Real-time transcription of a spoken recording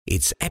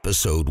It's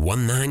episode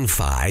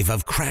 195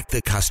 of Crack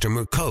the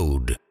Customer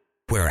Code,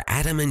 where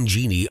Adam and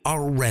Jeannie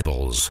are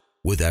rebels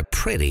with a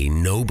pretty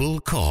noble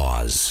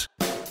cause.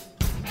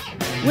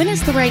 When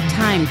is the right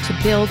time to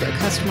build a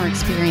customer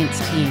experience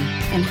team,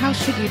 and how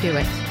should you do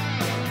it?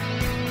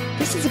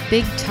 This is a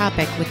big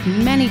topic with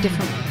many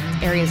different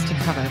areas to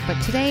cover,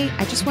 but today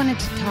I just wanted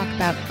to talk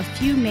about a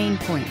few main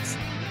points.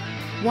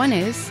 One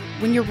is,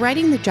 when you're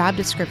writing the job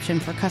description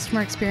for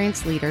customer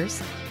experience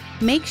leaders,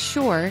 make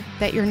sure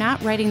that you're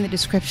not writing the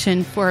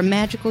description for a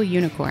magical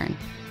unicorn.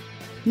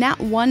 Not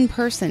one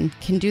person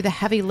can do the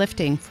heavy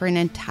lifting for an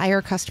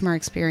entire customer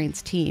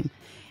experience team.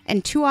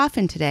 And too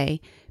often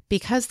today,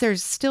 because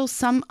there's still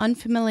some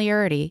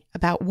unfamiliarity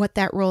about what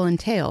that role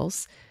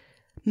entails,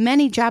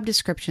 many job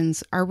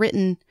descriptions are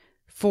written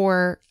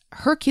for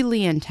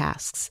Herculean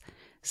tasks.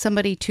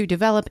 Somebody to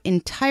develop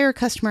entire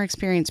customer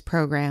experience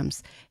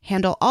programs,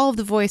 handle all of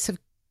the voice of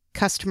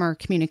customer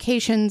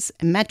communications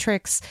and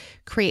metrics,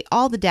 create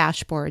all the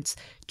dashboards,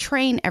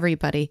 train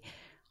everybody,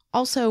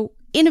 also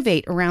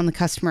innovate around the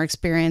customer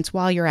experience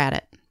while you're at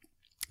it.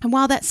 And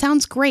while that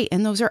sounds great,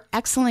 and those are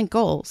excellent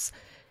goals,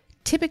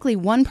 typically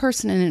one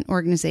person in an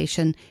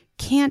organization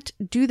can't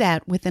do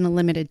that within a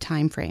limited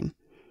time frame.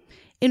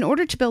 In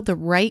order to build the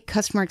right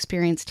customer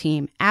experience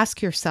team,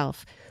 ask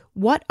yourself,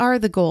 what are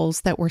the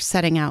goals that we're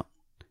setting out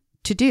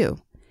to do?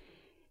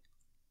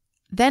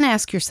 Then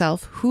ask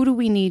yourself, who do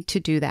we need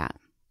to do that?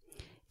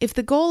 If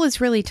the goal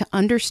is really to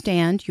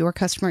understand your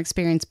customer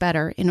experience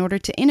better in order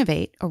to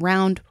innovate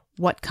around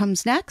what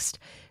comes next,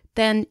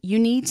 then you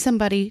need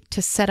somebody to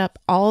set up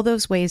all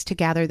those ways to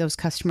gather those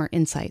customer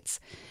insights.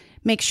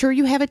 Make sure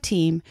you have a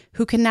team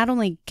who can not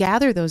only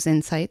gather those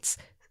insights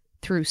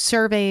through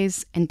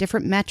surveys and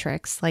different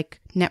metrics like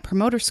Net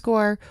Promoter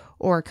Score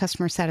or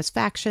customer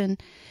satisfaction,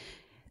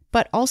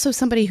 but also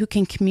somebody who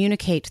can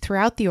communicate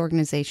throughout the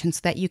organization so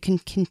that you can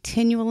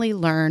continually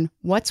learn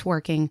what's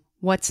working,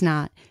 what's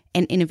not,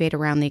 and innovate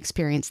around the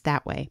experience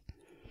that way.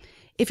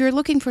 If you're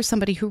looking for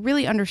somebody who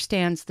really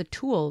understands the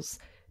tools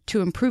to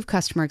improve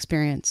customer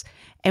experience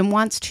and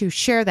wants to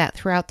share that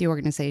throughout the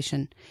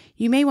organization,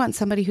 you may want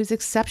somebody who's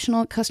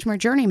exceptional at customer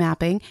journey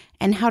mapping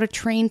and how to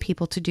train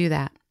people to do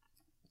that.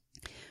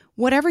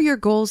 Whatever your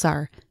goals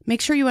are, make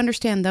sure you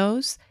understand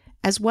those,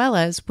 as well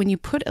as when you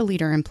put a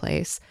leader in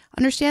place,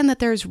 understand that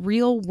there's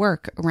real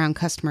work around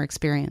customer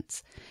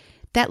experience.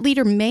 That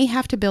leader may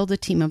have to build a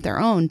team of their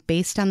own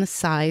based on the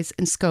size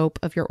and scope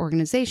of your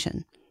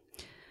organization.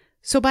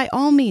 So by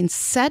all means,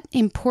 set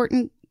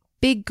important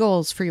big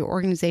goals for your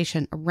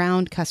organization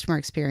around customer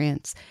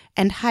experience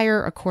and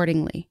hire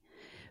accordingly.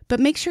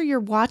 But make sure you're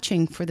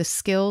watching for the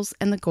skills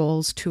and the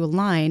goals to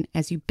align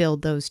as you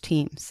build those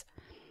teams.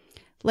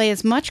 Lay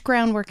as much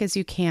groundwork as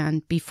you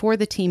can before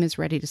the team is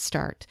ready to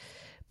start.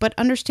 But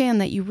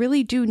understand that you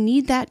really do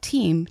need that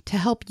team to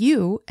help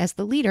you, as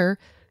the leader,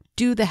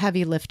 do the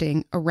heavy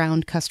lifting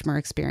around customer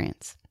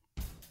experience.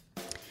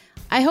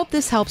 I hope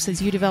this helps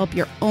as you develop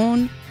your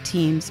own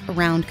teams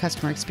around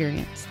customer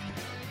experience.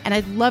 And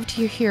I'd love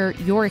to hear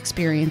your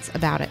experience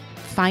about it.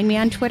 Find me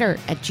on Twitter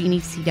at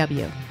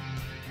JeannieCW.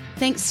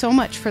 Thanks so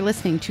much for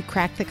listening to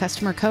Crack the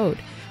Customer Code,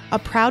 a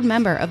proud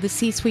member of the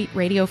C-Suite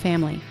Radio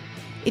family.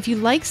 If you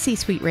like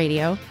C-Suite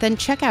Radio, then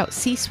check out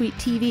C-Suite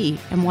TV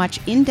and watch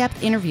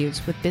in-depth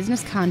interviews with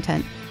business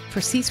content for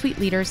C-Suite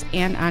leaders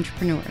and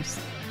entrepreneurs.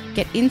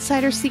 Get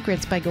insider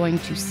secrets by going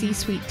to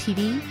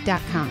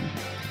csuitetv.com.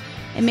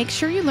 And make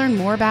sure you learn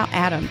more about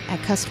Adam at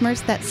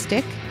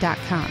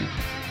customersthatstick.com.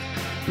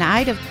 Now,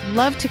 I'd have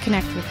loved to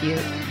connect with you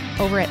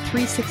over at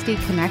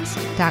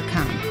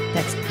 360connects.com.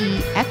 That's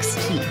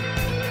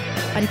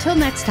EXT. Until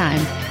next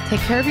time,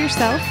 take care of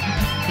yourself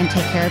and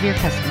take care of your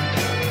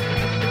customers.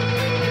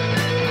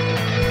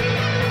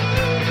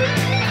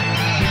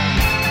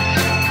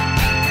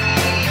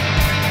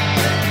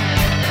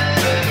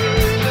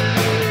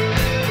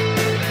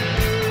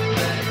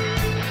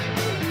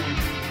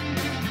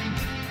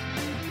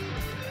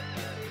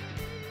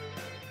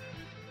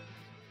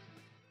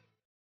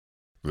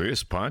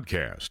 This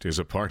podcast is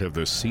a part of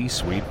the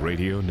C-Suite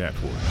Radio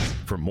Network.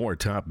 For more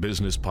top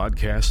business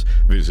podcasts,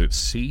 visit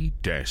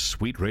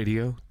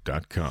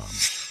c-suiteradio.com.